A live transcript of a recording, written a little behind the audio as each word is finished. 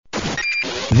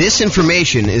This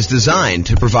information is designed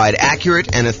to provide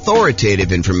accurate and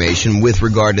authoritative information with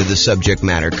regard to the subject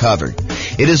matter covered.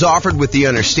 It is offered with the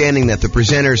understanding that the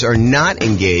presenters are not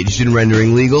engaged in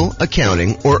rendering legal,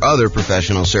 accounting, or other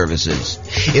professional services.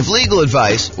 If legal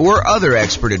advice or other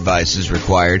expert advice is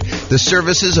required, the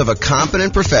services of a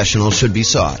competent professional should be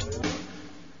sought.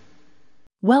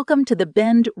 Welcome to the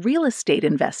Bend Real Estate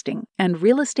Investing and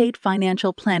Real Estate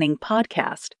Financial Planning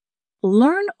podcast.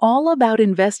 Learn all about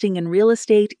investing in real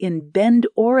estate in Bend,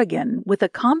 Oregon, with a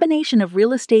combination of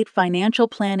real estate financial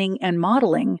planning and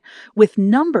modeling with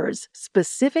numbers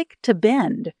specific to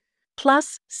Bend,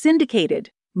 plus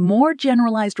syndicated, more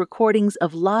generalized recordings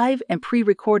of live and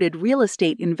pre-recorded real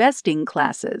estate investing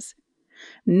classes.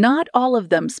 Not all of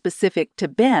them specific to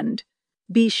Bend.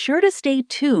 Be sure to stay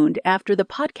tuned after the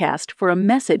podcast for a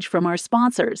message from our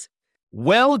sponsors.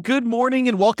 Well, good morning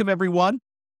and welcome, everyone.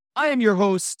 I am your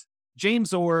host,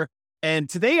 James Orr, and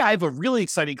today I have a really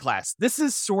exciting class. This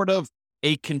is sort of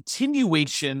a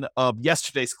continuation of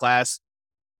yesterday's class,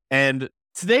 and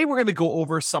today we're going to go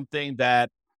over something that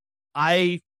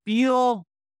I feel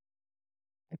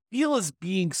is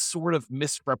being sort of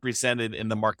misrepresented in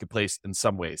the marketplace in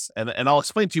some ways, and I'll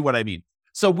explain to you what I mean.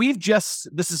 So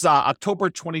this is October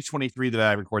 2023 that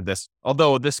I record this,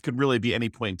 although this could really be any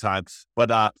point in time,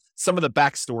 but some of the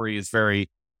backstory is very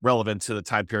relevant to the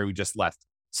time period we just left.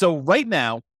 So right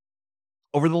now,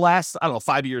 over the last,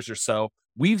 5 years or so,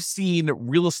 we've seen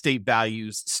real estate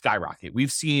values skyrocket.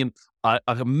 We've seen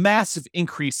a massive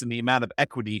increase in the amount of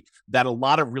equity that a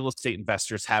lot of real estate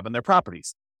investors have in their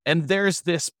properties. And there's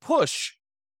this push,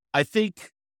 I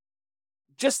think,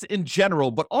 just in general,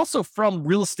 but also from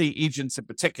real estate agents in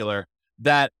particular,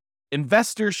 that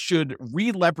investors should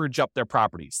re-leverage up their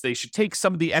properties. They should take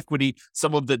some of the equity,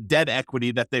 some of the debt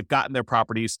equity that they've got in their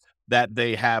properties that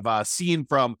they have seen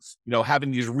from,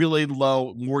 having these really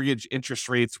low mortgage interest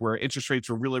rates where interest rates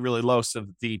were really, really low. So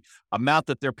that the amount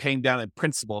that they're paying down in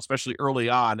principal, especially early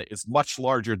on, is much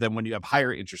larger than when you have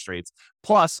higher interest rates.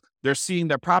 Plus, they're seeing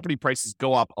their property prices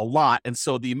go up a lot. And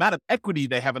so the amount of equity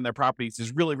they have in their properties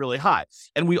is really, really high.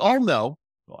 And we all know,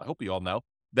 well, I hope you all know,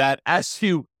 that as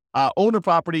you own a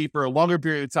property for a longer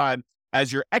period of time,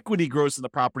 as your equity grows in the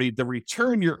property, the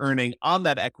return you're earning on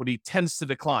that equity tends to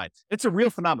decline. It's a real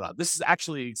phenomenon. This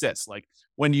actually exists. Like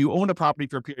when you own a property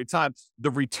for a period of time,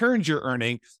 the returns you're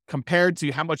earning compared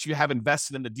to how much you have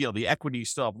invested in the deal, the equity you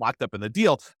still have locked up in the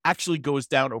deal, actually goes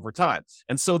down over time.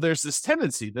 And so there's this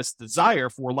tendency, this desire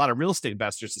for a lot of real estate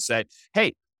investors to say,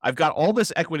 hey, I've got all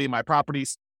this equity in my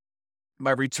properties.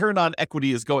 My return on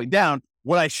equity is going down.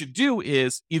 What I should do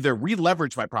is either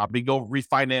re-leverage my property, go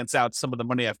refinance out some of the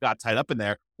money I've got tied up in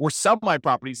there, or sell my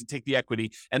properties and take the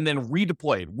equity and then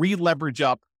redeploy it, re-leverage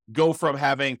up, go from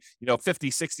having,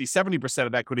 50, 60, 70%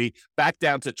 of equity back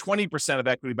down to 20% of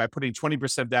equity by putting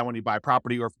 20% down when you buy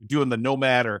property, or if you're doing the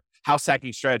nomad or house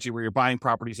hacking strategy where you're buying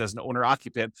properties as an owner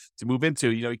occupant to move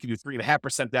into, you can do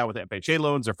 3.5% down with FHA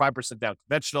loans or 5% down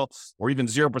conventional, or even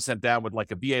 0% down with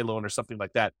like a VA loan or something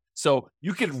like that. So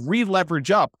you can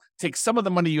re-leverage up, take some of the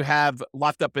money you have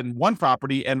locked up in one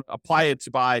property and apply it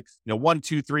to buy, 1,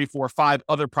 2, 3, 4, 5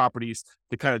 other properties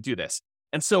to kind of do this.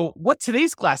 And so what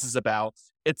today's class is about,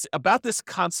 it's about this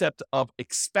concept of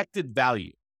expected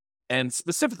value. And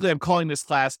specifically, I'm calling this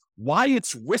class why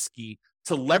it's risky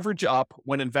to leverage up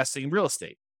when investing in real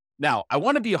estate. Now, I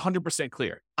want to be 100%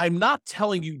 clear. I'm not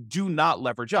telling you do not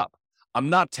leverage up.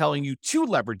 I'm not telling you to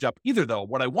leverage up either, though.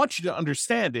 What I want you to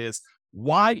understand is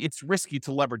why it's risky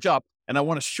to leverage up. And I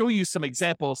want to show you some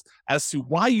examples as to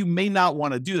why you may not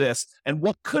want to do this and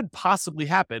what could possibly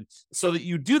happen so that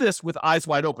you do this with eyes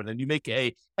wide open and you make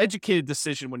a educated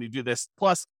decision when you do this.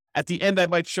 Plus, at the end, I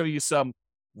might show you some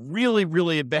really,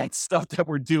 really advanced stuff that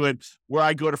we're doing where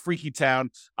I go to Freaky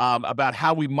Town about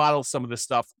how we model some of this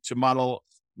stuff to model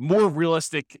more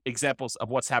realistic examples of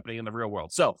what's happening in the real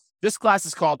world. So this class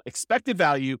is called Expected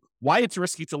Value, Why It's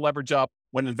Risky to Leverage Up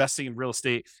when Investing in Real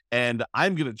Estate. And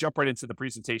I'm going to jump right into the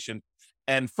presentation.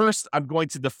 And first, I'm going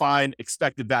to define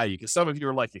expected value because some of you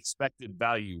are like, expected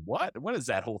value, what? What is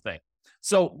that whole thing?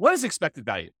 So what is expected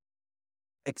value?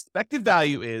 Expected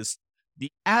value is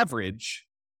the average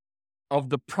of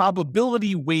the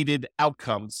probability weighted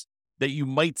outcomes that you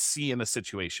might see in a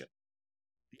situation.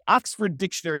 The Oxford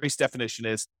Dictionary's definition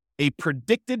is a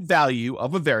predicted value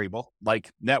of a variable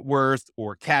like net worth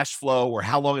or cash flow or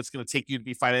how long it's going to take you to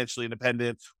be financially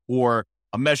independent, or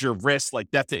a measure of risk like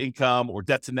debt to income or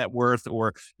debt to net worth,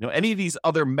 or any of these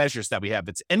other measures that we have.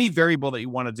 It's any variable that you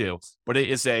want to do, but it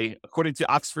is according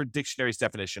to Oxford Dictionary's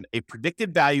definition, a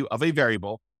predicted value of a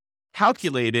variable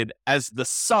calculated as the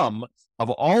sum of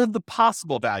all of the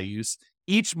possible values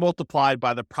each multiplied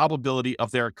by the probability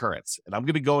of their occurrence. And I'm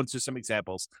going to go into some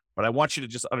examples, but I want you to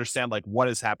just understand like what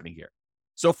is happening here.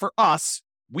 So for us,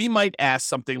 we might ask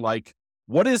something like,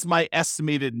 what is my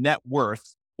estimated net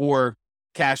worth or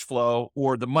cash flow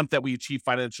or the month that we achieve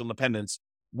financial independence,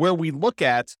 where we look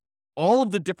at all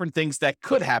of the different things that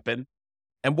could happen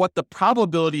and what the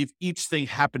probability of each thing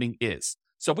happening is.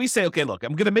 So we say, okay, look,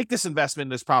 I'm going to make this investment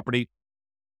in this property.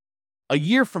 A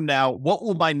year from now, what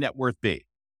will my net worth be?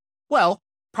 Well,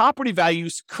 property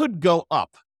values could go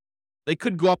up. They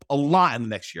could go up a lot in the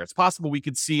next year. It's possible we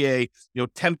could see a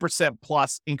 10%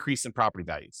 plus increase in property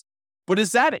values. But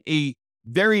is that a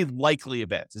very likely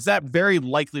event? Is that very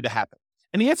likely to happen?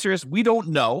 And the answer is we don't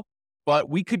know, but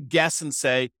we could guess and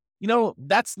say,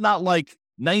 that's not like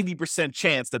 90%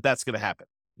 chance that that's going to happen.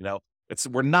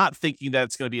 We're not thinking that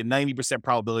it's going to be a 90%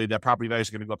 probability that property values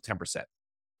are going to go up 10%.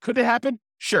 Could it happen?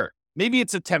 Sure. Maybe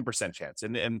it's a 10% chance.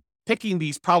 And picking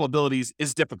these probabilities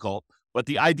is difficult, but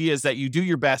the idea is that you do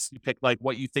your best. You pick like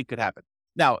what you think could happen.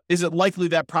 Now, is it likely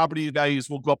that property values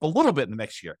will go up a little bit in the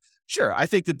next year? Sure. I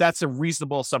think that that's a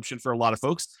reasonable assumption for a lot of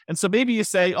folks. And so maybe you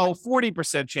say,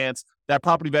 40% chance that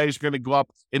property values are going to go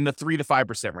up in the 3 to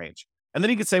 5% range. And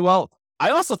then you could say, well, I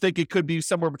also think it could be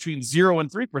somewhere between 0 and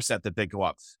 3% that they go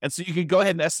up. And so you can go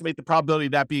ahead and estimate the probability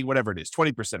of that being whatever it is,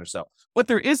 20% or so. But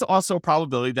there is also a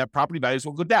probability that property values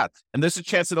will go down. And there's a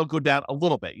chance that it'll go down a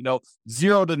little bit,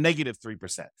 0 to negative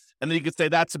 3%. And then you could say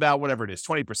that's about whatever it is,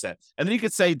 20%. And then you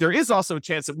could say there is also a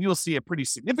chance that we will see a pretty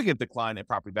significant decline in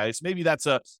property values. Maybe that's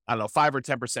a, 5 or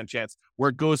 10% chance where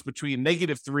it goes between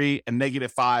 -3 and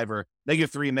 -5 or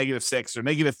 -3 and -6 or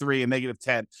 -3 and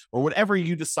 -10 or whatever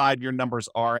you decide your numbers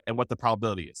are and what the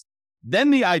probability is.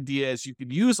 Then the idea is you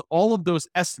could use all of those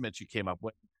estimates you came up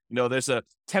with. There's a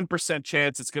 10%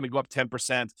 chance it's going to go up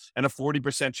 10% and a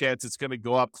 40% chance it's going to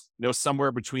go up,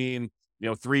 somewhere between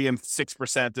 3 and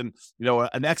 6% and,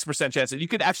 an X percent chance. And you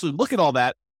could actually look at all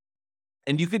that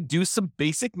and you could do some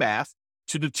basic math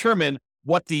to determine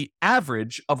what the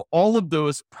average of all of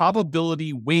those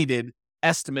probability weighted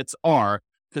estimates are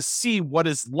to see what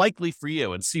is likely for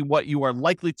you and see what you are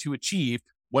likely to achieve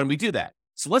when we do that.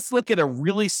 So let's look at a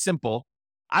really simple,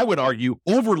 I would argue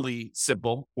overly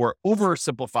simple or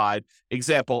oversimplified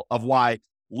example of why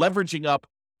leveraging up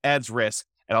adds risk.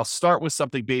 And I'll start with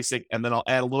something basic, and then I'll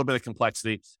add a little bit of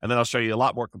complexity, and then I'll show you a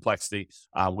lot more complexity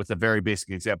with a very basic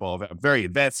example of a very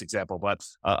advanced example, but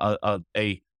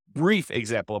a brief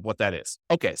example of what that is.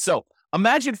 Okay, so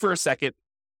imagine for a second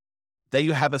that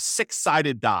you have a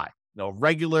 6-sided die,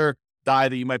 regular die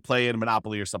that you might play in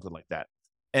Monopoly or something like that.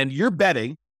 And you're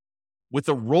betting with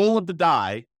a roll of the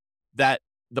die that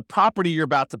the property you're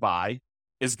about to buy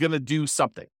is going to do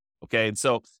something. Okay, and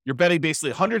so you're betting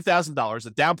basically $100,000, a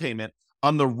down payment,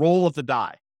 on the roll of the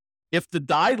die. If the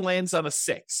die lands on a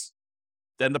 6,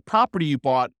 then the property you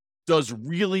bought does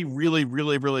really, really,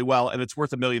 really, really well, and it's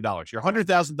worth $1 million. Your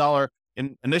 $100,000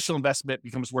 initial investment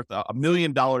becomes worth $1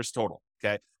 million total.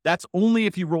 Okay, that's only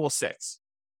if you roll a 6.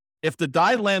 If the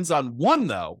die lands on 1,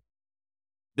 though,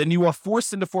 then you are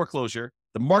forced into foreclosure.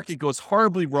 The market goes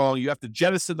horribly wrong. You have to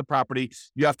jettison the property.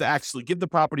 You have to actually give the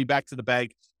property back to the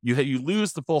bank. You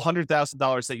lose the full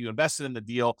 $100,000 that you invested in the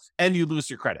deal, and you lose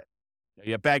your credit.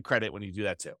 You have bad credit when you do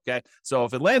that too, okay? So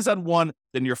if it lands on 1,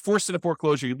 then you're forced into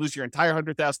foreclosure. You lose your entire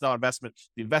 $100,000 investment.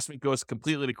 The investment goes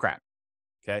completely to crap,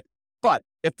 okay? But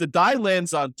if the die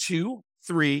lands on 2,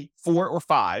 3, 4, or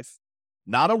 5,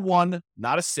 not a 1,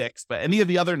 not a 6, but any of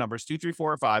the other numbers, 2, 3,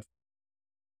 4, or 5,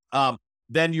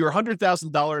 then your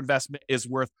 $100,000 investment is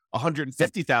worth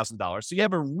 $150,000. So you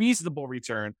have a reasonable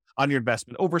return on your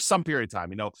investment over some period of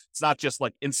time. It's not just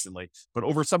like instantly, but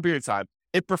over some period of time,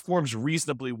 it performs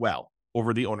reasonably well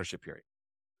over the ownership period.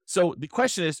 So the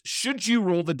question is, should you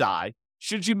roll the die?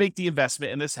 Should you make the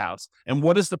investment in this house? And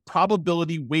what is the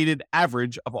probability weighted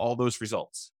average of all those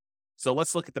results? So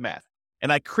let's look at the math.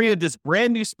 And I created this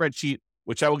brand new spreadsheet,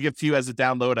 which I will give to you as a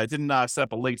download. I didn't set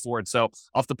up a link for it, so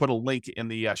I'll have to put a link in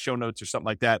the show notes or something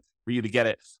like that for you to get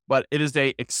it. But it is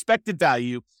a expected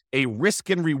value, a risk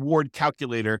and reward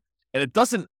calculator, and it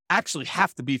doesn't actually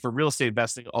have to be for real estate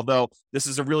investing, although this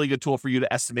is a really good tool for you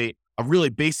to estimate, a really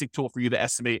basic tool for you to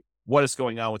estimate what is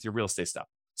going on with your real estate stuff.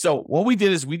 So what we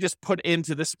did is we just put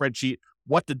into this spreadsheet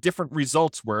what the different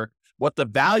results were, what the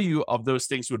value of those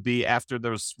things would be after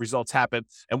those results happen,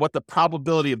 and what the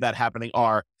probability of that happening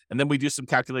are. And then we do some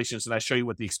calculations and I show you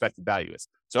what the expected value is.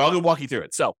 So I'll go walk you through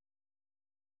it. So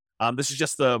this is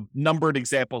just the numbered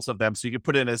examples of them. So you can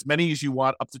put in as many as you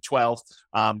want, up to 12.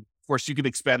 Of course, you can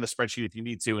expand the spreadsheet if you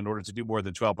need to in order to do more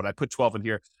than 12, but I put 12 in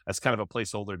here as kind of a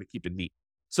placeholder to keep it neat.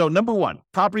 So number 1,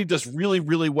 property does really,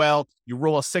 really well. You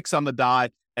roll a 6 on the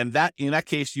die, and that in that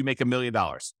case, you make $1 million.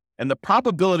 And the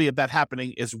probability of that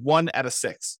happening is 1 out of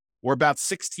 6, or about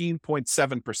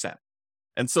 16.7%.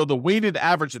 And so the weighted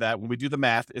average of that, when we do the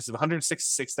math, is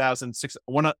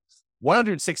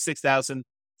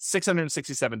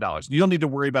 $166,667. You don't need to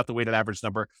worry about the weighted average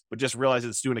number, but just realize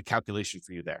it's doing a calculation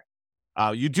for you there.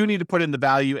 You do need to put in the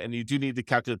value, and you do need to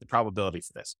calculate the probability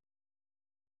for this.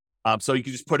 So you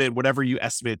can just put in whatever you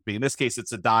estimate it to be. In this case,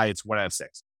 it's a die. It's 1 out of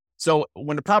 6. So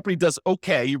when the property does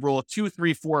okay, you roll a 2,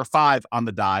 3, 4, or 5 on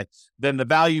the die, then the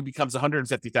value becomes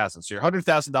 $150,000. So your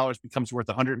 $100,000 becomes worth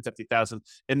 $150,000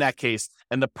 in that case.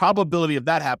 And the probability of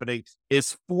that happening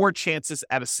is 4 chances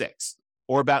out of 6,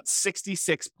 or about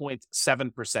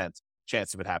 66.7%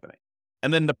 chance of it happening.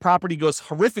 And then the property goes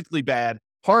horrifically bad,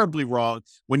 horribly wrong,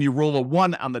 when you roll a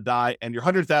 1 on the die, and your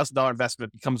 $100,000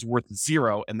 investment becomes worth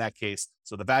 0 in that case.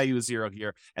 So the value is 0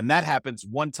 here. And that happens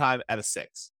 1 time out of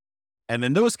 6. And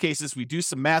in those cases, we do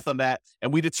some math on that,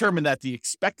 and we determine that the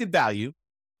expected value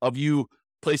of you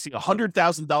placing a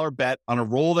 $100,000 bet on a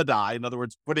roll of the die, in other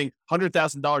words, putting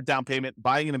 $100,000 down payment,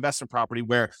 buying an investment property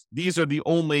where these are the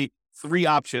only 3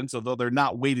 options, although they're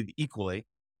not weighted equally,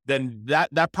 then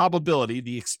that probability,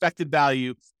 the expected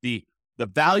value, the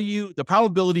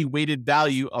probability weighted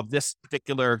value of this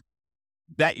particular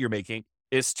bet you're making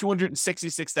is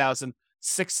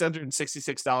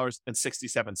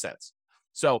 $266,666.67.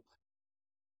 So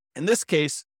in this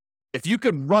case, if you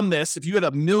could run this, if you had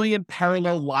 1 million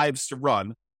parallel lives to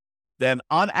run, then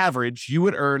on average, you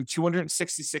would earn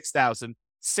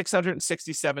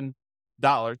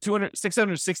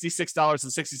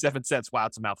 $666.67. Wow,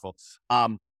 it's a mouthful.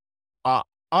 On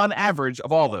average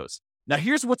of all those. Now,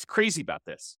 here's what's crazy about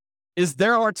this is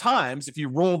there are times if you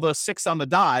roll the 6 on the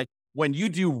die when you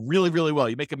do really, really well,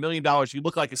 you make $1 million, you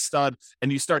look like a stud,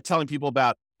 and you start telling people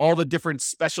about all the different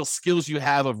special skills you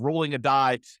have of rolling a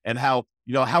die and how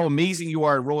amazing you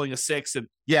are at rolling a 6. And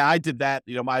yeah, I did that.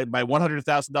 My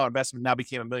 $100,000 investment now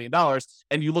became $1 million,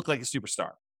 and you look like a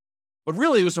superstar. But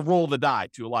really, it was a roll of the die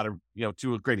to a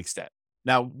great extent.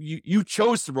 Now, you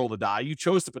chose to roll the die. You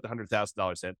chose to put the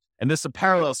 $100,000 in. And this is a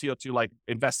parallel to like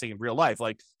investing in real life.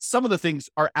 Like some of the things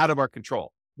are out of our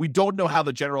control. We don't know how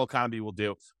the general economy will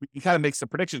do. We can kind of make some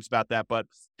predictions about that. But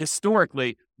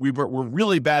historically, we're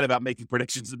really bad about making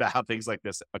predictions about how things like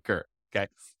this occur. Okay.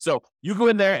 So you go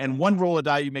in there and one roll of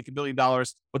die, you make $1 million.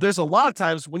 But there's a lot of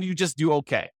times when you just do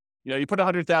okay. You put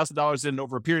 $100,000 in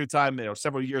over a period of time,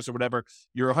 several years or whatever,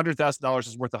 your $100,000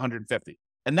 is worth $150,000.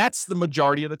 And that's the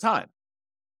majority of the time.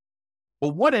 But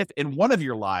what if in one of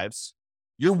your lives,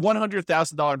 your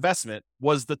 $100,000 investment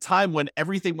was the time when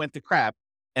everything went to crap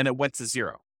and it went to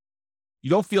 0? You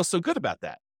don't feel so good about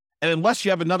that. And unless you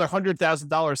have another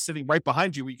 $100,000 sitting right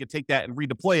behind you where you can take that and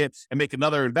redeploy it and make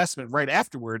another investment right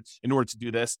afterward in order to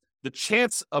do this, the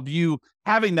chance of you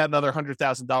having that another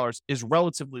 $100,000 is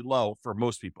relatively low for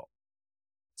most people.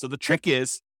 So the trick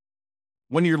is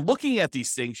when you're looking at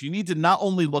these things, you need to not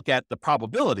only look at the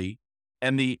probability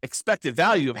and the expected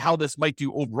value of how this might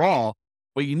do overall,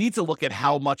 but you need to look at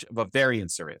how much of a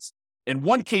variance there is. In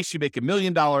one case, you make $1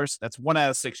 million. That's 1 out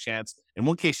of 6 chance. In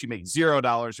one case, you make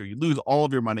 $0 or you lose all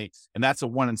of your money, and that's a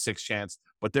 1 in 6 chance.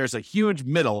 But there's a huge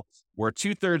middle where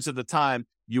 2/3 of the time,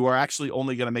 you are actually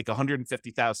only going to make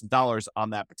 $150,000 on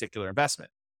that particular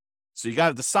investment. So you got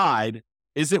to decide,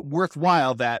 is it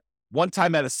worthwhile that 1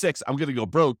 time out of 6, I'm going to go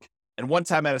broke, and 1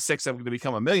 time out of 6, I'm going to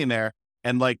become a millionaire,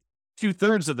 and like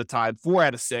 2/3 of the time, 4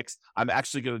 out of 6, I'm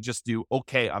actually going to just do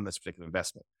okay on this particular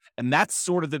investment. And that's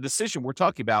sort of the decision we're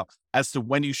talking about as to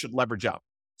when you should leverage up.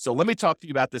 So let me talk to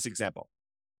you about this example.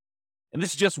 And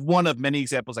this is just one of many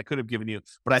examples I could have given you,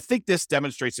 but I think this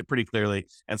demonstrates it pretty clearly.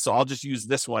 And so I'll just use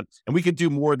this one, and we could do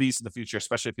more of these in the future,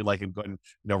 especially if you like, and go and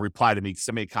reply to me,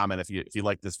 send me a comment if you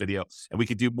like this video, and we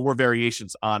could do more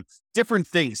variations on different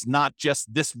things, not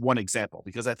just this one example,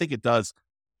 because I think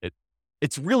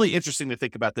it's really interesting to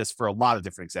think about this for a lot of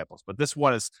different examples, but this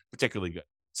one is particularly good.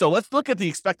 So let's look at the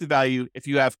expected value. If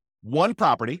you have one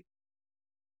property,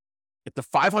 it's a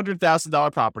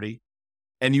 $500,000 property,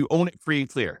 and you own it free and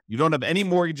clear. You don't have any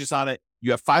mortgages on it.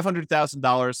 You have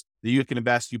 $500,000 that you can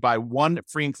invest. You buy one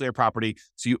free and clear property.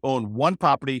 So you own one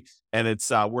property, and it's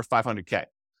worth $500K.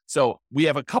 So we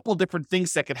have a couple different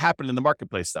things that could happen in the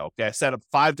marketplace, though. Okay, I set up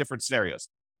 5 different scenarios.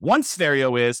 One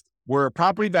scenario is where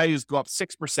property values go up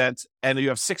 6% and you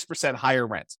have 6% higher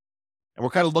rent. And we're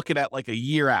kind of looking at like a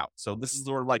year out. So this is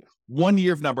sort of like 1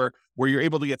 year of number where you're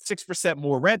able to get 6%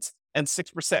 more rent and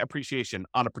 6% appreciation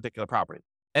on a particular property.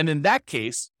 And in that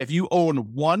case, if you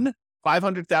own one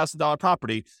 $500,000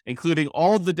 property, including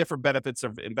all of the different benefits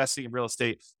of investing in real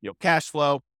estate, cash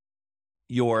flow,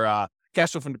 your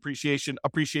cash flow from depreciation,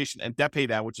 appreciation, and debt pay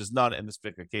down, which is none in this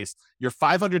particular case, your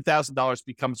 $500,000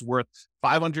 becomes worth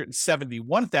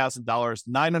 $571,000,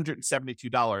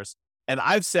 $972. And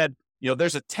I've said,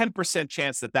 there's a 10%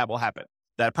 chance that will happen,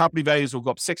 that property values will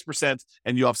go up 6%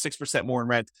 and you'll have 6% more in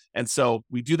rent. And so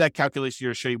we do that calculation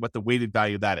here to show you what the weighted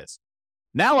value of that is.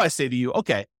 Now I say to you,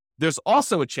 okay, there's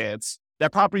also a chance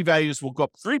that property values will go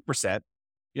up 3%,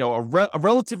 a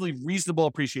relatively reasonable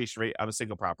appreciation rate on a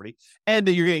single property, and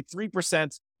that you're getting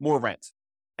 3% more rent.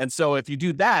 And so if you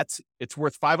do that, it's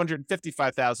worth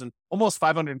 $555,000, almost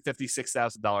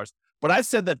 $556,000. But I've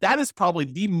said that is probably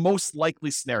the most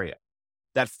likely scenario.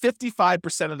 That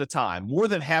 55% of the time, more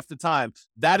than half the time,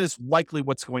 that is likely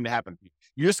what's going to happen.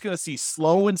 You're just going to see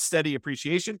slow and steady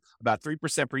appreciation, about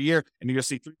 3% per year, and you're going to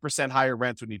see 3% higher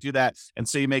rents when you do that. And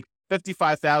so you make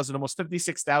 $55,000, almost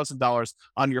 $56,000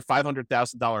 on your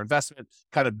 $500,000 investment,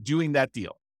 kind of doing that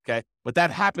deal. Okay. But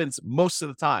that happens most of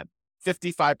the time,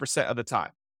 55% of the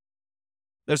time.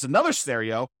 There's another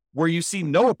scenario where you see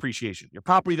no appreciation. Your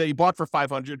property that you bought for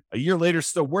 $500, a year later is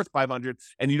still worth $500,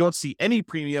 and you don't see any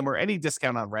premium or any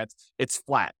discount on rent. It's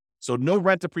flat. So no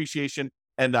rent appreciation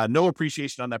and no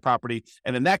appreciation on that property.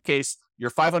 And in that case,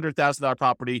 your $500,000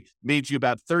 property made you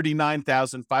about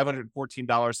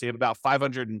 $39,514. So you have about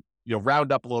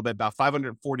round up a little bit, about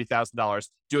 $540,000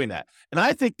 doing that. And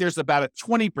I think there's about a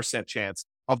 20% chance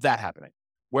of that happening,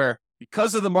 where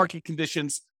because of the market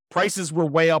conditions, prices were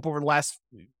way up over the last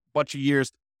bunch of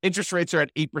years. Interest rates are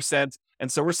at 8%.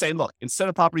 And so we're saying, look, instead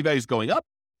of property values going up,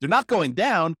 they're not going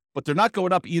down, but they're not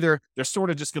going up either. They're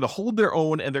sort of just going to hold their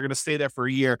own and they're going to stay there for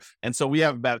a year. And so we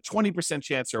have about a 20%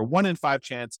 chance or a 1 in 5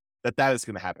 chance that is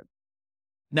going to happen.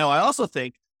 Now, I also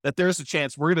think that there's a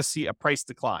chance we're going to see a price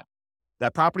decline,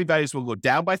 that property values will go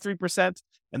down by 3%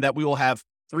 and that we will have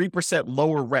 3%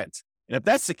 lower rent. And if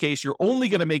that's the case, you're only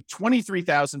going to make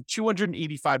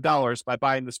 $23,285 by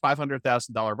buying this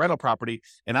 $500,000 rental property.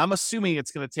 And I'm assuming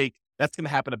that's going to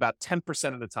happen about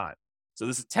 10% of the time. So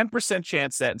there's a 10%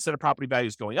 chance that instead of property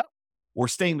values going up or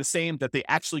staying the same, that they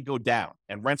actually go down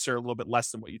and rents are a little bit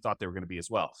less than what you thought they were going to be as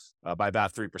well, by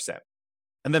about 3%.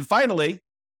 And then finally,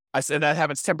 I said that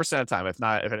happens 10% of the time, if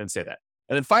I didn't say that.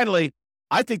 And then finally,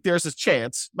 I think there's a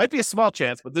chance, might be a small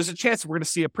chance, but there's a chance we're going to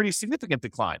see a pretty significant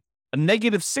decline. A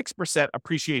negative 6%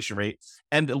 appreciation rate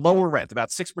and lower rent, about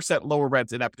 6% lower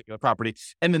rent in that particular property.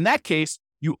 And in that case,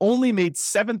 you only made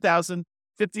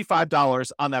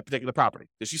 $7,055 on that particular property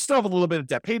because you still have a little bit of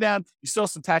debt pay down. You still have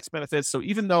some tax benefits. So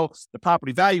even though the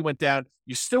property value went down,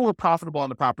 you still were profitable on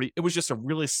the property. It was just a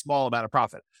really small amount of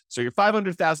profit. So your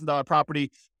 $500,000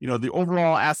 property, the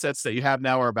overall assets that you have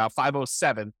now are about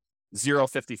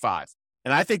 $507,055.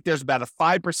 And I think there's about a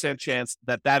 5% chance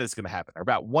that is going to happen, or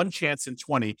about 1 chance in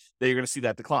 20 that you're going to see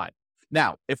that decline.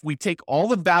 Now, if we take all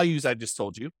the values I just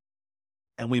told you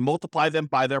and we multiply them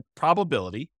by their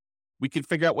probability, we can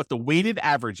figure out what the weighted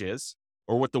average is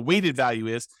or what the weighted value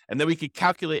is, and then we can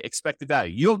calculate expected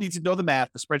value. You don't need to know the math.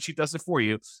 The spreadsheet does it for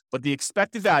you. But the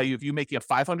expected value, if you're making a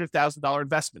 $500,000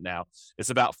 investment now,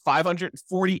 is about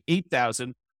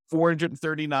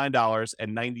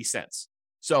 $548,439.90.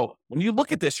 So when you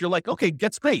look at this, you're like, okay,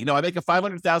 that's great. I make a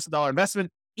 $500,000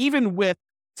 investment, even with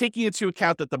taking into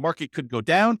account that the market could go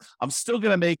down, I'm still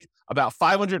going to make about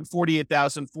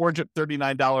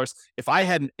 $548,439 if I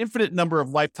had an infinite number of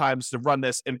lifetimes to run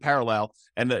this in parallel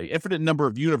and the infinite number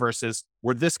of universes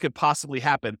where this could possibly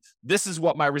happen. This is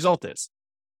what my result is.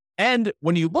 And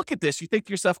when you look at this, you think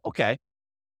to yourself, okay,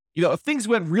 if things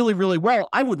went really, really well,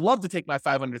 I would love to take my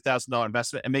 $500,000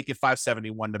 investment and make it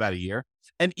 $571 in about a year.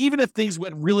 And even if things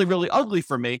went really, really ugly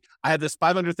for me, I had this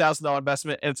 $500,000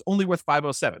 investment and it's only worth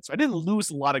 $507. So I didn't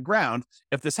lose a lot of ground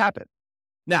if this happened.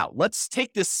 Now, let's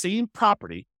take this same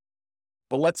property,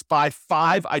 but let's buy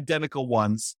 5 identical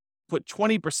ones, put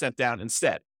 20% down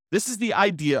instead. This is the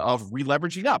idea of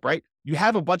releveraging up, right? You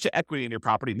have a bunch of equity in your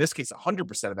property, in this case,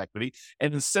 100% of equity.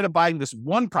 And instead of buying this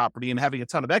one property and having a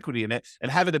ton of equity in it and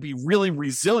having to be really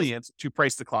resilient to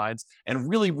price declines and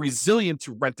really resilient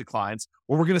to rent declines,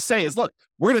 what we're going to say is, look,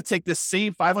 we're going to take this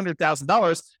same $500,000 and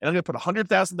I'm going to put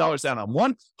 $100,000 down on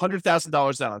 1,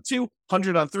 $100,000 down on 2,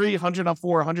 100 on 3, 100 on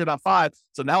 4, 100 on 5.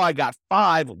 So now I got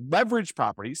 5 leverage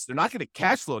properties. They're not going to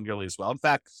cash flow nearly as well. In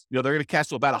fact, they're going to cash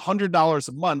flow about $100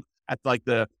 a month at like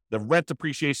the rent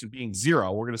appreciation being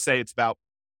 0. We're going to say it's about,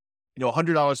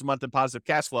 $100 a month in positive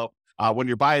cash flow when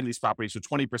you're buying these properties, so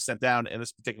 20% down in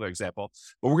this particular example.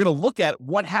 But we're going to look at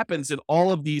what happens in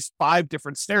all of these 5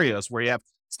 different scenarios where you have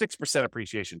 6%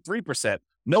 appreciation, 3%,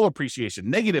 no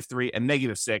appreciation, -3 and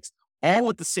 -6, all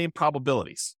with the same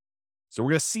probabilities. So we're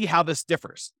going to see how this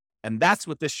differs. And that's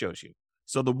what this shows you.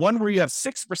 So the one where you have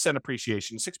 6%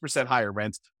 appreciation, 6% higher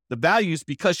rent, the values,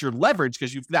 because you're leveraged,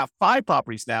 because you've got 5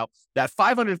 properties now, that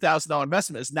 $500,000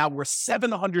 investment is now worth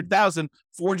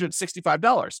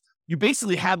 $700,465. You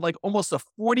basically had like almost a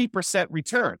 40%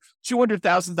 return,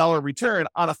 $200,000 return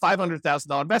on a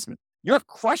 $500,000 investment. You're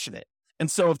crushing it.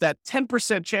 And so if that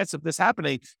 10% chance of this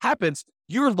happens,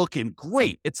 you're looking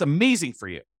great. It's amazing for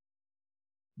you.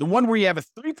 The one where you have a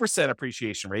 3%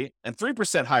 appreciation rate and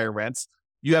 3% higher rents,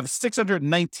 you have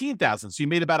 $619,000. So you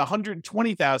made about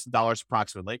 $120,000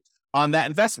 approximately on that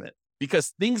investment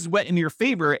because things went in your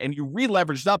favor and you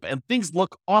re-leveraged up and things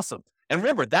look awesome. And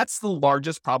remember, that's the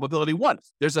largest probability one.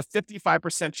 There's a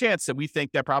 55% chance that we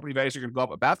think that property values are going to go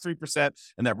up about 3%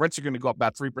 and that rents are going to go up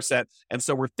about 3%. And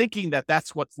so we're thinking that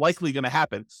that's what's likely going to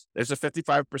happen. There's a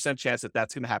 55% chance that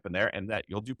that's going to happen there and that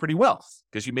you'll do pretty well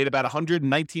because you made about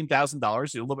 $119,000,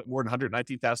 a little bit more than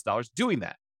 $119,000 doing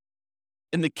that.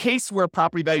 In the case where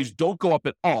property values don't go up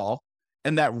at all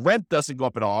and that rent doesn't go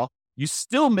up at all, you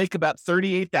still make about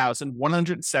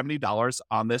 $38,170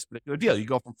 on this particular deal. You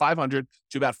go from $500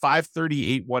 to about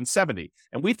 $538,170.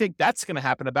 And we think that's going to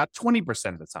happen about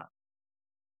 20% of the time.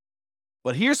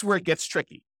 But here's where it gets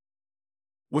tricky.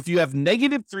 If you have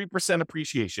negative 3%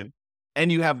 appreciation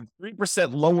and you have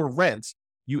 3% lower rent,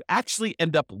 you actually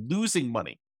end up losing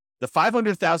money. The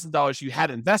 $500,000 you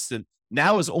had invested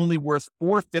now is only worth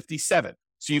 $457,000.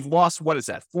 So you've lost, what is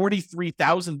that,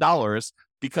 $43,000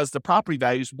 because the property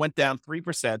values went down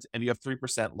 3% and you have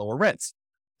 3% lower rents.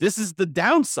 This is the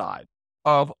downside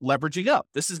of leveraging up.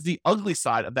 This is the ugly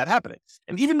side of that happening.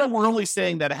 And even though we're only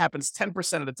saying that it happens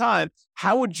 10% of the time,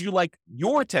 how would you like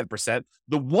your 10%,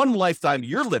 the one lifetime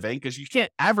you're living, because you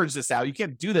can't average this out. You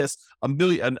can't do this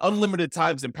an unlimited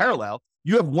times in parallel.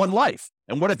 You have one life.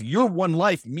 And what if your one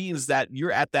life means that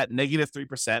you're at that negative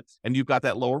 3% and you've got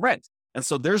that lower rent? And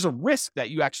so there's a risk that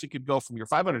you actually could go from your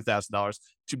 $500,000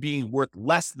 to being worth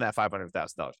less than that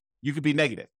 $500,000. You could be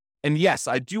negative. And yes,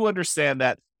 I do understand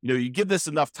that, you give this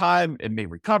enough time, it may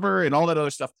recover and all that other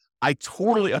stuff. I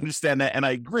totally understand that. And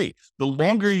I agree. The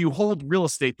longer you hold real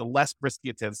estate, the less risky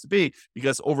it tends to be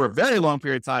because over a very long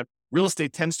period of time, real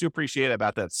estate tends to appreciate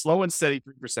about that slow and steady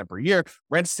 3% per year.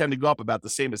 Rents tend to go up about the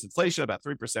same as inflation, about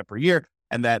 3% per year.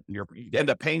 And that you end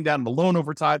up paying down the loan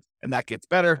over time and that gets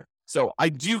better. So I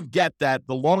do get that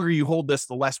the longer you hold this,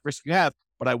 the less risk you have,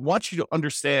 but I want you to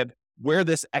understand where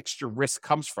this extra risk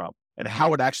comes from and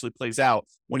how it actually plays out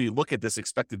when you look at this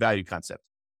expected value concept.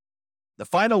 The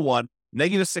final one,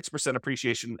 negative 6%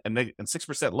 appreciation and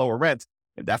 6% lower rent,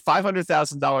 and that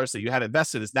 $500,000 that you had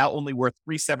invested is now only worth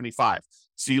 $375,000.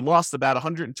 So you lost about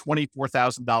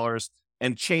 $124,000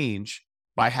 and change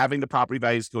by having the property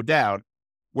values go down,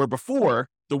 where before,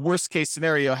 the worst case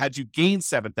scenario had you gain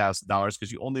 $7,000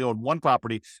 because you only owned one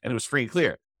property and it was free and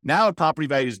clear. Now if property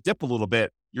values dip a little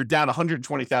bit, you're down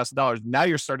 $120,000. Now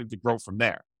you're starting to grow from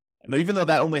there. And even though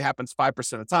that only happens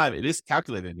 5% of the time, it is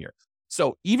calculated in here.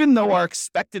 So even though our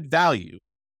expected value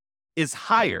is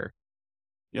higher,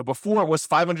 before it was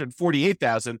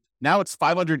 $548,000, now it's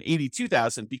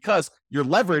 $582,000 because you're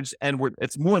leveraged and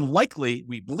it's more likely,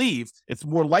 we believe, it's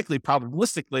more likely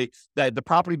probabilistically that the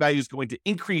property value is going to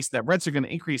increase, that rents are going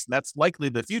to increase, and that's likely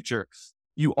the future.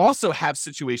 You also have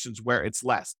situations where it's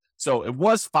less. So it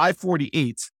was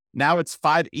 $548,000, now it's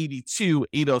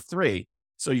 $582,803.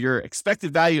 So your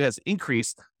expected value has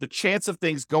increased. The chance of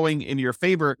things going in your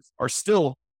favor are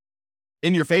still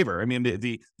in your favor. I mean,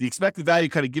 the expected value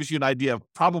kind of gives you an idea of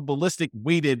probabilistic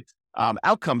weighted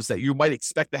outcomes that you might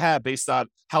expect to have based on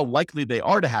how likely they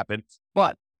are to happen.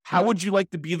 But how would you like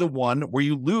to be the one where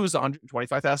you lose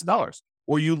 $125,000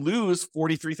 or you lose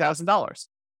 $43,000?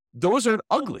 Those are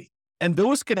ugly. And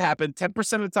those can happen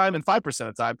 10% of the time and 5%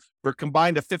 of the time for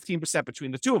combined of 15%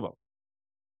 between the two of them.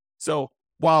 So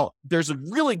while there's a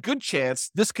really good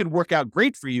chance this could work out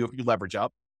great for you if you leverage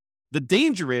up, the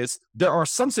danger is there are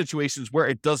some situations where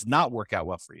it does not work out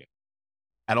well for you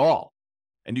at all.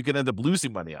 And you can end up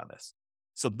losing money on this.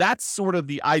 So that's sort of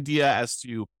the idea as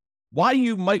to why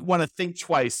you might want to think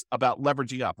twice about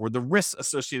leveraging up or the risks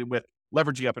associated with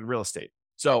leveraging up in real estate.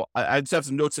 So I just have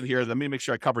some notes in here. Let me make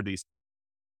sure I cover these.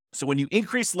 So when you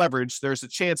increase leverage, there's a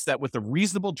chance that with a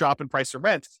reasonable drop in price or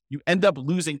rent, you end up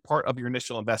losing part of your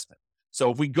initial investment. So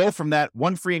if we go from that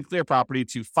one free and clear property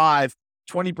to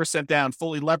 20% down,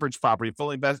 fully leveraged property,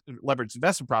 leveraged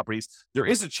investment properties, there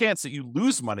is a chance that you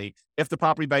lose money if the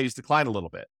property values decline a little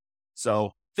bit.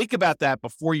 So think about that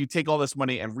before you take all this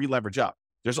money and re-leverage up.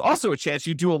 There's also a chance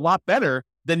you do a lot better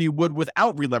than you would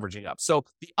without re-leveraging up. So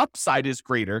the upside is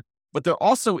greater, but there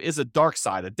also is a dark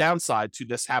side, a downside to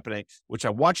this happening, which I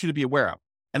want you to be aware of.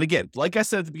 And again, like I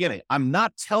said at the beginning, I'm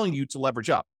not telling you to leverage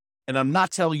up and I'm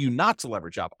not telling you not to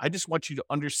leverage up. I just want you to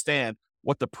understand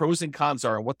what the pros and cons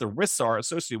are and what the risks are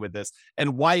associated with this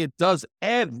and why it does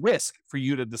add risk for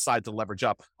you to decide to leverage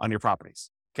up on your properties.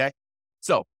 Okay.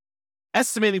 So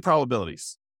estimating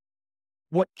probabilities.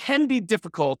 What can be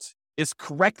difficult is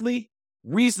correctly,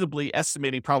 reasonably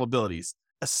estimating probabilities,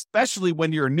 especially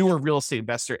when you're a newer real estate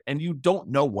investor and you don't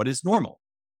know what is normal.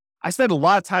 I spend a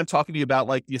lot of time talking to you about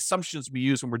like the assumptions we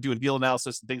use when we're doing deal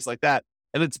analysis and things like that.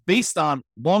 And it's based on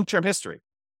long-term history.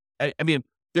 I mean,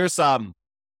 there's a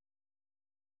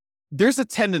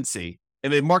tendency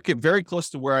in a market very close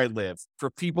to where I live for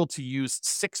people to use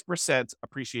 6%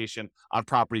 appreciation on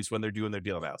properties when they're doing their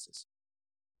deal analysis.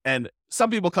 And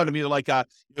some people come to me like,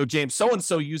 James,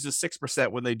 so-and-so uses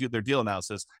 6% when they do their deal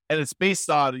analysis. And it's based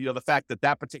on, the fact that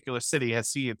that particular city has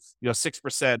seen,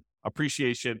 6%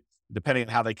 appreciation, depending on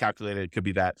how they calculate it, it could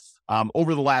be that,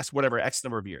 over the last, whatever, X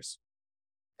number of years.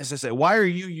 As I say, why are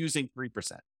you using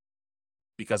 3%?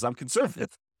 Because I'm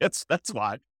conservative. That's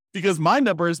why. Because my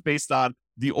number is based on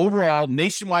the overall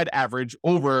nationwide average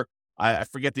over, I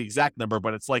forget the exact number,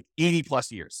 but it's like 80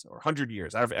 plus years or 100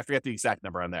 years. I forget the exact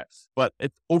number on that. But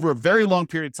it's over a very long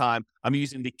period of time. I'm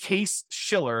using the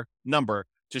Case-Shiller number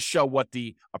to show what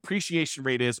the appreciation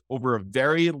rate is over a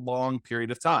very long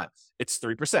period of time. It's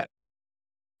 3%.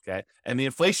 Okay. And the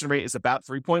inflation rate is about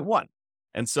 3.1.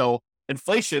 And so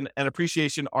inflation and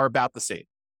appreciation are about the same.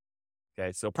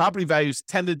 Okay. So property values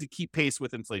tended to keep pace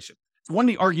with inflation. It's one of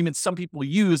the arguments some people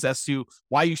use as to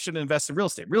why you shouldn't invest in real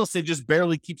estate. Real estate just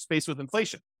barely keeps pace with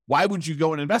inflation. Why would you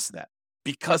go and invest in that?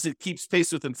 Because it keeps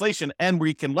pace with inflation and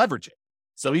we can leverage it.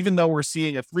 So even though we're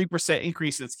seeing a 3%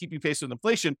 increase that's keeping pace with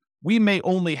inflation, we may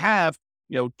only have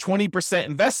 20%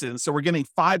 invested. So we're getting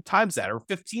 5 times that, or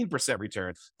 15%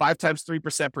 return, 5 times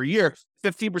 3% per year,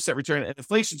 15% return, and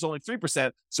inflation's only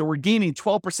 3%. So we're gaining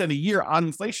 12% a year on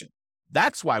inflation.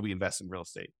 That's why we invest in real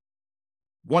estate.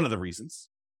 One of the reasons.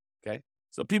 Okay.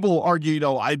 So people will argue,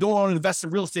 I don't want to invest in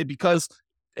real estate because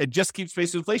it just keeps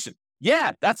pace with inflation.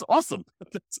 Yeah, that's awesome.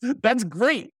 That's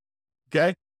great.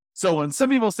 Okay. So when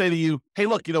some people say to you, hey,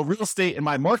 look, real estate in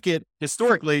my market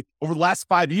historically over the last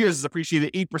 5 years has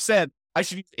appreciated 8%. I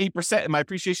should use 8% in my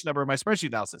appreciation number in my spreadsheet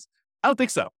analysis. I don't think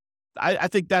so. I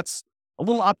think that's a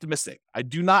little optimistic. I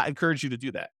do not encourage you to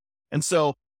do that. And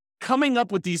so coming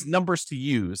up with these numbers to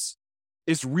use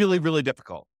is really, really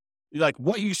difficult. Like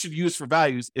what you should use for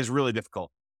values is really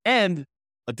difficult. And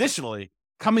additionally,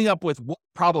 coming up with what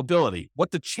probability,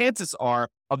 what the chances are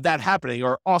of that happening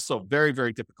are also very,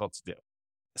 very difficult to do,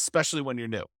 especially when you're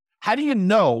new. How do you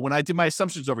know, when I did my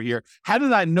assumptions over here, how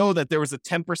did I know that there was a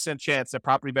 10% chance that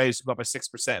property values would go up by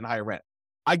 6% in higher rent?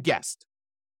 I guessed.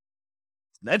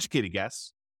 It's an educated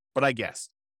guess, but I guessed.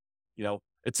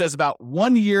 It says about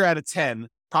 1 year out of 10,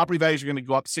 property values are going to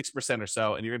go up 6% or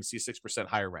so, and you're going to see 6%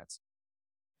 higher rents.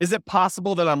 Is it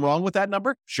possible that I'm wrong with that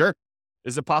number? Sure.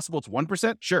 Is it possible it's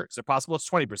 1%? Sure. Is it possible it's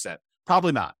 20%?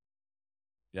 Probably not.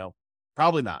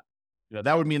 Probably not.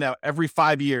 That would mean that every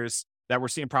 5 years that we're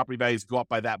seeing property values go up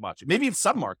by that much. Maybe in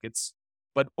some markets,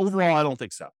 but overall, I don't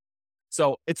think so.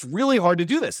 So it's really hard to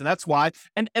do this. And that's why,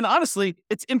 and honestly,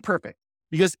 it's imperfect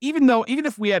because even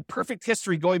if we had perfect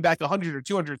history going back 100 or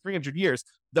 200, 300 years,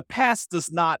 the past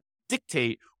does not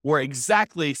dictate or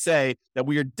exactly say that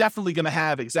we are definitely going to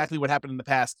have exactly what happened in the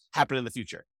past happen in the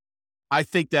future. I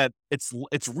think that it's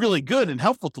really good and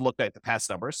helpful to look at the past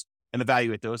numbers and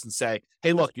evaluate those and say,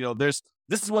 hey, look, this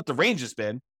is what the range has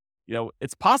been.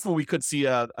 It's possible we could see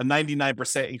a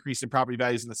 99% increase in property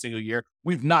values in a single year.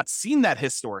 We've not seen that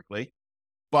historically,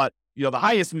 but the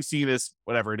highest we've seen is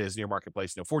whatever it is in your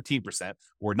marketplace, 14%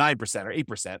 or 9%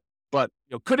 or 8%. But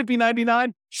could it be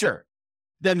 99? Sure.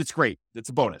 Then it's great. It's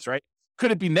a bonus, right?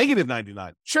 Could it be negative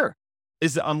 99? Sure.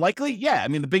 Is it unlikely? Yeah. I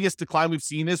mean, the biggest decline we've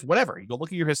seen is whatever. You go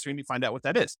look at your history and you find out what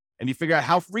that is, and you figure out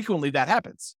how frequently that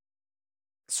happens.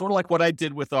 Sort of like what I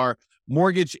did with our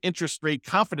mortgage interest rate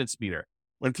confidence meter.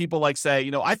 When people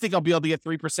say, I think I'll be able to get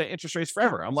 3% interest rates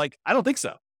forever. I'm like, I don't think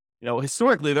so.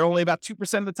 Historically, they're only about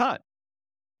 2% of the time.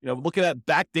 Looking at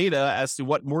back data as to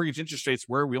what mortgage interest rates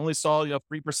were, we only saw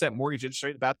 3% mortgage interest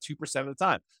rate about 2% of the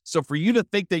time. So for you to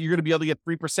think that you're going to be able to get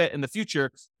 3% in the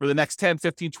future for the next 10,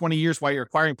 15, 20 years while you're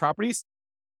acquiring properties,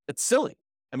 it's silly.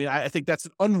 I mean, I think that's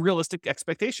an unrealistic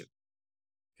expectation.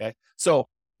 Okay. So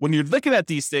when you're looking at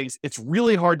these things, it's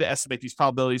really hard to estimate these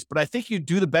probabilities, but I think you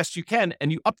do the best you can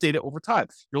and you update it over time.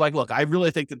 You're like, look, I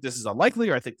really think that this is unlikely,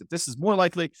 or I think that this is more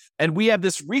likely. And we have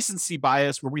this recency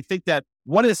bias where we think that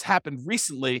what has happened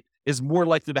recently is more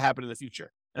likely to happen in the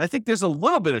future. And I think there's a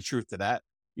little bit of truth to that.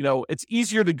 It's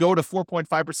easier to go to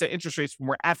 4.5% interest rates when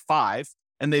we're at 5,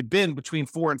 and they've been between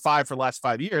 4 and 5 for the last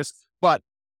 5 years. But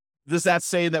does that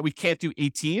say that we can't do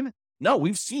 18? No,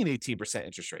 we've seen 18%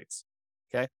 interest rates.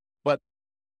 Okay. But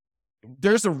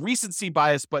there's a recency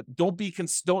bias, but don't be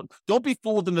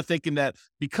fooled into thinking that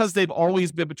because they've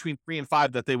always been between 3 and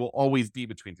 5, that they will always be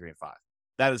between 3 and 5.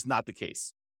 That is not the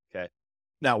case. Okay.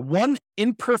 Now,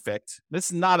 this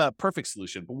is not a perfect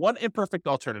solution, but one imperfect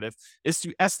alternative is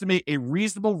to estimate a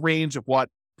reasonable range of what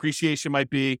appreciation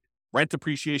might be, rent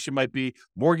appreciation might be,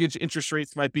 mortgage interest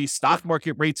rates might be, stock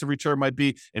market rates of return might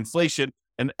be, inflation,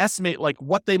 and estimate like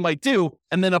what they might do,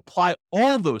 and then apply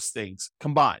all those things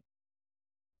combined.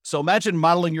 So imagine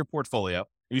modeling your portfolio,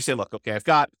 and you say, look, okay, I've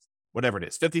got whatever it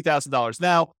is, $50,000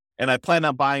 now, and I plan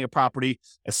on buying a property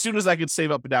as soon as I can save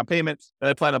up a down payment. And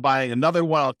I plan on buying another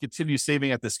one. I'll continue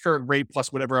saving at this current rate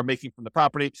plus whatever I'm making from the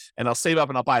property. And I'll save up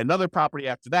and I'll buy another property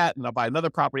after that. And I'll buy another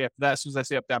property after that as soon as I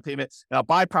save up down payment. And I'll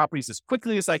buy properties as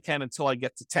quickly as I can until I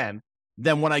get to 10.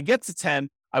 Then when I get to 10,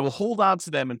 I will hold on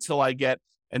to them until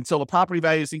the property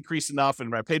values increase enough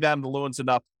and I pay down the loans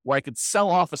enough where I could sell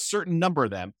off a certain number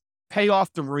of them, pay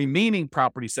off the remaining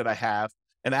properties that I have,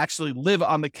 and actually live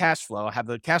on the cash flow, have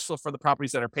the cash flow for the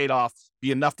properties that are paid off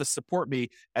be enough to support me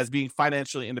as being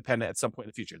financially independent at some point in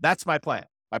the future. That's my plan.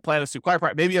 My plan is to acquire,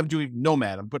 maybe I'm doing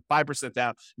Nomad. I'm put 5%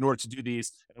 down in order to do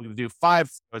these. I'm going to do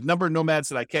a number of Nomads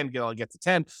that I can get. I'll get to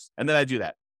 10. And then I do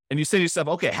that. And you say to yourself,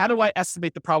 okay, how do I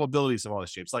estimate the probabilities of all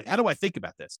this, James? Like, how do I think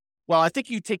about this? Well, I think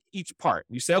you take each part.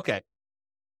 You say, okay,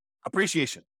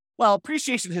 appreciation. Well,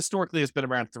 appreciation historically has been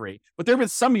around 3, but there have been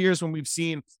some years when we've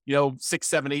seen, 6,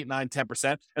 7, 8, 9,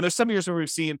 10%. And there's some years where we've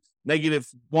seen negative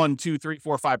 1, 2, 3,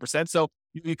 4, 5%. So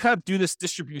you kind of do this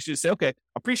distribution and say, okay,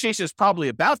 appreciation is probably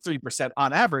about 3%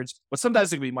 on average, but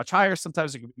sometimes it can be much higher.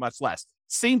 Sometimes it can be much less.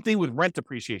 Same thing with rent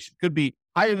appreciation. Could be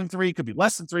higher than 3, could be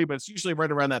less than 3, but it's usually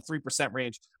right around that 3%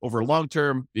 range over a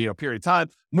long-term, period of time.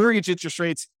 Mortgage interest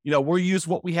rates, we'll use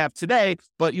what we have today,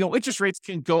 but, interest rates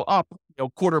can go up,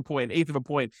 quarter point, eighth of a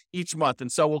point each month.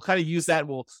 And so we'll kind of use that.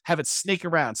 We'll have it snake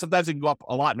around. Sometimes it can go up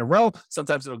a lot in a row.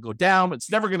 Sometimes it'll go down.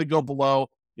 It's never going to go below,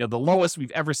 the lowest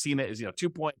we've ever seen it is,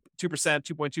 2.2%,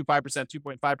 2.25%,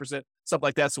 2.5%, something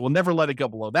like that. So we'll never let it go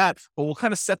below that, but we'll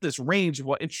kind of set this range of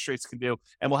what interest rates can do,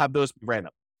 and we'll have those be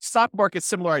random. Stock market,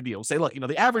 similar idea. We'll say, look,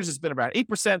 the average has been around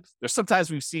 8%. There's sometimes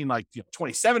we've seen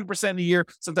 27% a year.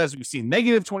 Sometimes we've seen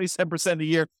negative 27% a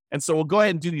year. And so we'll go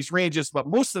ahead and do these ranges, but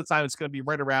most of the time it's going to be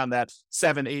right around that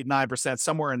 7, 8, 9%,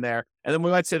 somewhere in there. And then we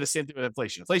might say the same thing with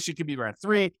inflation. Inflation can be around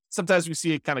 3. Sometimes we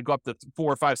see it kind of go up to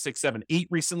 4, 5, 6, 7, 8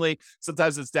 recently.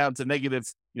 Sometimes it's down to negative,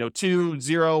 2,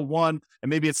 0, 1, and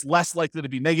maybe it's less likely to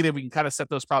be negative. We can kind of set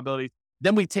those probabilities.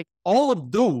 Then we take all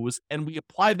of those and we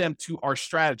apply them to our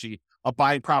strategy of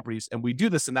buying properties. And we do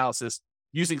this analysis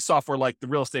using software like the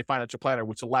Real Estate Financial Planner,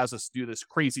 which allows us to do this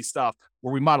crazy stuff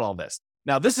where we model all this.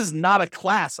 Now, this is not a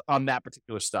class on that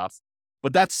particular stuff,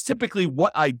 but that's typically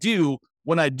what I do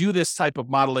when I do this type of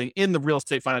modeling in the Real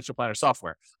Estate Financial Planner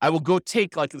software. I will go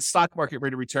take like the stock market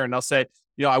rate of return, and I'll say,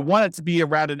 I want it to be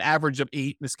around an average of 8.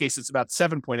 In this case, it's about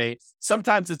 7.8.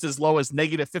 Sometimes it's as low as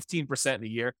negative 15% in a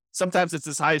year. Sometimes it's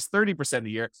as high as 30% a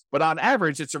year. But on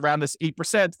average, it's around this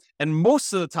 8%. And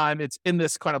most of the time, it's in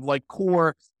this kind of like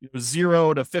core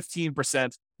 0 to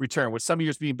 15% return, with some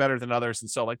years being better than others and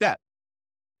so like that.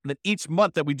 And then each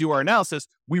month that we do our analysis,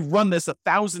 we run this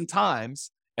 1,000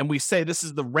 times. And we say, this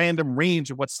is the random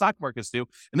range of what stock markets do.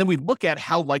 And then we look at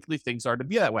how likely things are to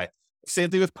be that way.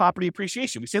 Same thing with property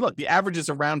appreciation. We say, look, the average is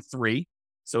around 3.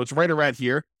 So it's right around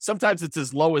here. Sometimes it's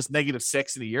as low as negative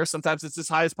 6 in a year. Sometimes it's as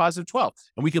high as positive 12.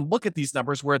 And we can look at these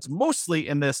numbers where it's mostly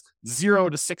in this 0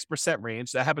 to 6%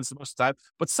 range. That happens most of the time.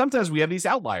 But sometimes we have these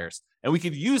outliers. And we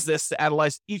can use this to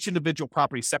analyze each individual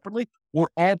property separately,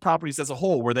 or all properties as a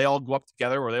whole, where they all go up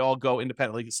together or they all go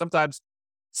independently. Because sometimes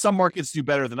some markets do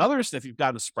better than others. And if you've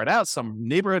got them spread out, some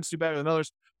neighborhoods do better than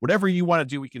others. Whatever you want to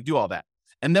do, we can do all that.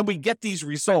 And then we get these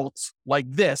results like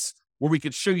this, where we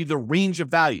can show you the range of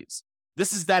values.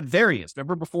 This is that variance.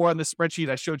 Remember before on this spreadsheet,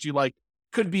 I showed you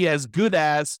could be as good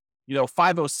as,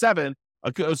 507.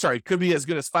 Could be as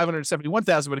good as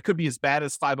 571,000, but it could be as bad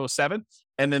as 507.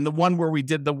 And then the one where we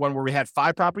had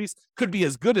 5 properties could be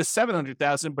as good as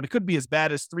 700,000, but it could be as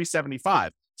bad as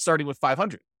 375, starting with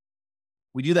 500.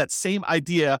 We do that same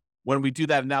idea when we do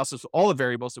that analysis with all the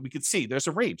variables, so we could see there's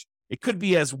a range. It could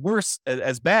be as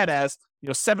bad as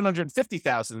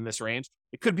 750,000 in this range.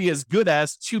 It could be as good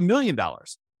as $2 million.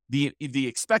 The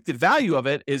expected value of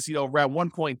it is around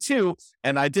 1.2.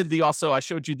 And I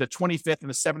showed you the 25th and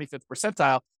the 75th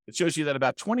percentile. It shows you that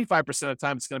about 25% of the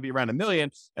time it's going to be around $1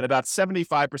 million, and about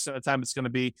 75% of the time it's going to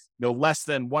be less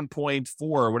than 1.4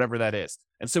 or whatever that is.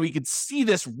 And so we can see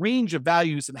this range of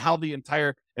values and how the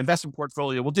entire investment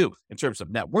portfolio will do in terms of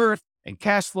net worth and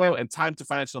cash flow and time to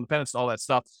financial independence and all that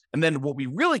stuff. And then what we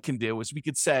really can do is we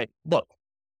could say, look,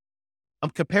 I'm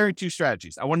comparing two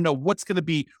strategies. I want to know what's going to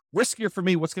be riskier for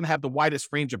me, what's going to have the widest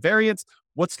range of variance,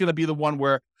 what's going to be the one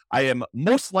where I am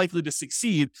most likely to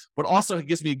succeed, but also it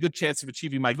gives me a good chance of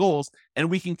achieving my goals. And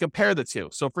we can compare the two.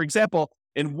 So for example,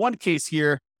 in one case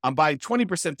here, I'm buying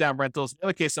 20% down rentals. In the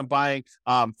other case, I'm buying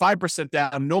 5%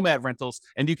 down Nomad rentals.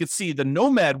 And you can see the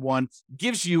Nomad one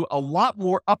gives you a lot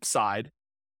more upside,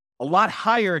 a lot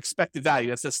higher expected value.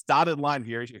 That's this dotted line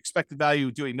here. Your expected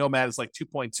value doing Nomad is like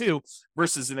 2.2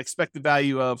 versus an expected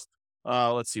value of,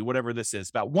 let's see, whatever this is,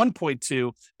 about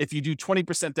 1.2 if you do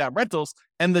 20% down rentals.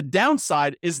 And the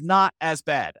downside is not as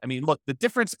bad. I mean, look, the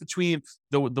difference between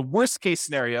the worst case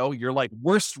scenario, your like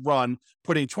worst run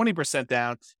putting 20%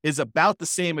 down, is about the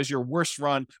same as your worst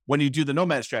run when you do the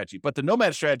Nomad strategy. But the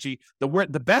Nomad strategy,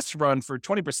 the best run for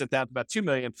 20% down is about 2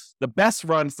 million. The best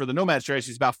run for the Nomad strategy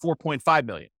is about 4.5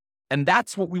 million. And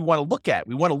that's what we want to look at.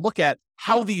 We want to look at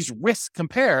how these risks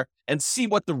compare and see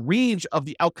what the range of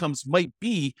the outcomes might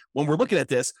be when we're looking at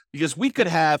this, because we could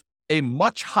have a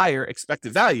much higher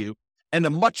expected value and a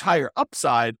much higher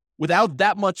upside without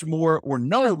that much more or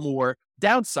no more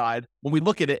downside when we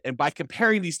look at it. And by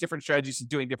comparing these different strategies and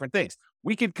doing different things,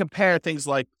 we can compare things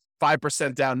like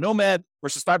 5% down Nomad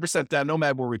versus 5% down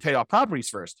Nomad where we pay off properties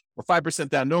first, or 5%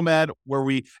 down Nomad where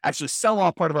we actually sell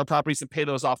off part of our properties and pay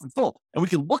those off in full. And we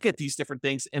can look at these different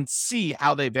things and see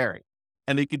how they vary.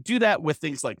 And you could do that with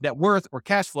things like net worth or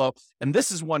cash flow. And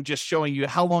this is one just showing you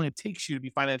how long it takes you to be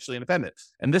financially independent.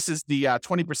 And this is the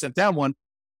 20% down one.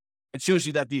 It shows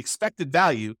you that the expected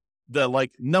value, the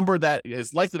like number that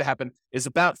is likely to happen, is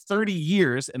about 30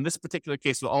 years in this particular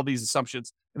case with all these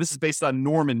assumptions. And this is based on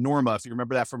Norm and Norma, if you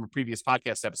remember that from a previous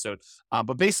podcast episode.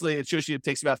 But basically, it shows you it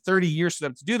takes about 30 years for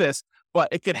them to do this, but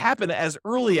it could happen as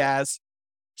early as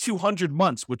 200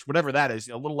 months, which whatever that is,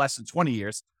 a little less than 20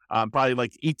 years, probably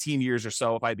like 18 years or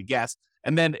so, if I had to guess.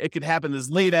 And then it could happen as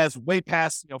late as way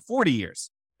past 40 years.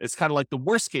 It's kind of like the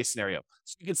worst case scenario.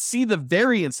 So you can see the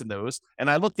variance in those. And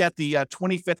I looked at the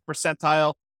 25th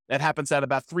percentile. That happens at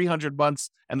about 300 months,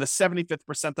 and the 75th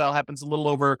percentile happens a little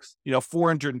over,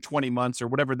 420 months or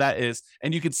whatever that is.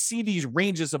 And you can see these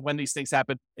ranges of when these things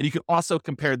happen, and you can also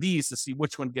compare these to see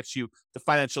which one gets you to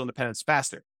financial independence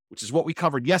faster, which is what we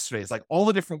covered yesterday. It's like all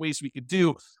the different ways we could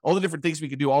do, all the different things we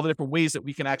could do, all the different ways that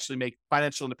we can actually make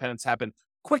financial independence happen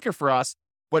quicker for us.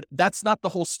 But that's not the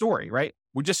whole story, right?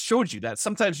 We just showed you that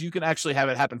sometimes you can actually have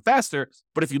it happen faster,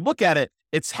 but if you look at it,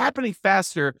 it's happening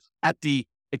faster at the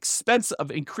expense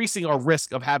of increasing our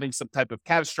risk of having some type of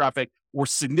catastrophic or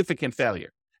significant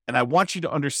failure. And I want you to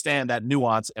understand that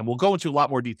nuance, and we'll go into a lot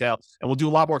more detail and we'll do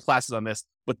a lot more classes on this,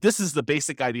 but this is the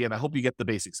basic idea, and I hope you get the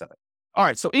basics of it. All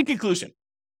right. So in conclusion,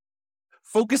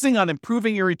 focusing on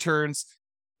improving your returns,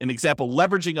 an example,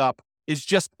 leveraging up, is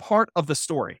just part of the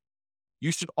story.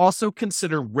 You should also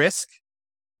consider risk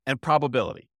and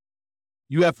probability.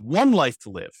 You have one life to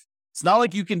live. It's not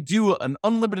like you can do an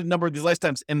unlimited number of these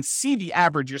lifetimes and see the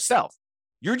average yourself.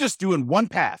 You're just doing one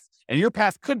path, and your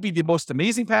path could be the most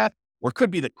amazing path or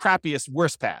could be the crappiest,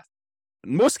 worst path.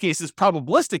 In most cases,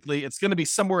 probabilistically, it's going to be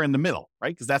somewhere in the middle,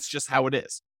 right? Because that's just how it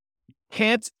is. You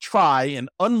can't try an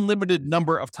unlimited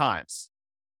number of times.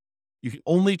 You can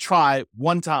only try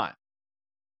one time.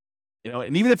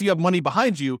 And even if you have money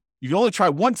behind you, you can only try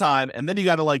one time, and then you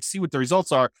got to see what the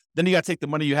results are. Then you got to take the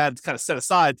money you had kind of set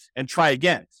aside and try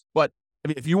again. But I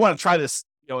mean, if you want to try this,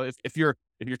 if your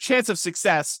chance of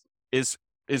success is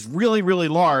really, really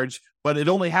large, but it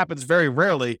only happens very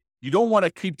rarely, you don't want to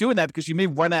keep doing that because you may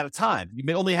run out of time. You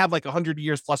may only have like 100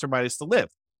 years plus or minus to live.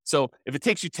 So if it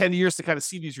takes you 10 years to kind of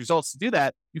see these results to do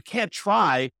that, you can't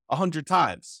try 100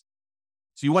 times.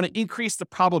 So you want to increase the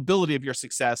probability of your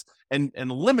success and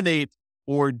eliminate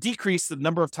or decrease the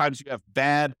number of times you have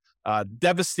bad,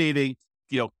 devastating,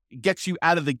 gets you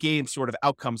out of the game sort of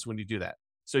outcomes when you do that.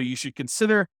 So you should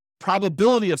consider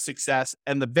probability of success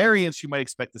and the variance you might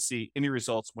expect to see in your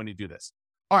results when you do this.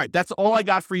 All right, that's all I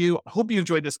got for you. I hope you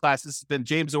enjoyed this class. This has been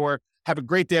James Orr. Have a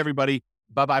great day, everybody.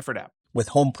 Bye-bye for now. With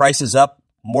home prices up,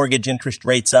 mortgage interest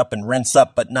rates up, and rents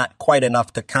up, but not quite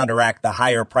enough to counteract the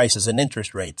higher prices and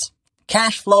interest rates,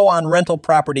 cash flow on rental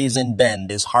properties in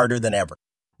Bend is harder than ever.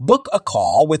 Book a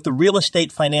call with the Real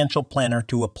Estate Financial Planner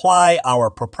to apply our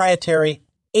proprietary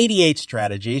 88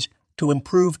 strategies to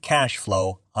improve cash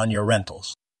flow on your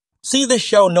rentals. See the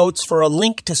show notes for a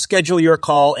link to schedule your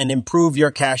call and improve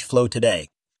your cash flow today.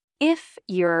 If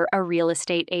you're a real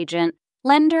estate agent,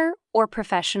 lender, or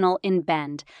professional in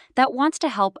Bend that wants to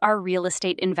help our real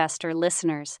estate investor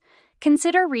listeners,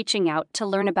 consider reaching out to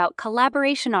learn about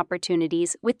collaboration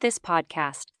opportunities with this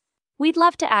podcast. We'd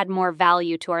love to add more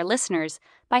value to our listeners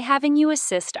by having you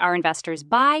assist our investors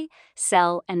buy,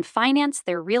 sell, and finance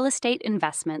their real estate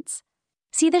investments.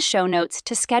 See the show notes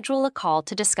to schedule a call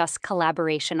to discuss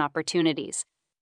collaboration opportunities.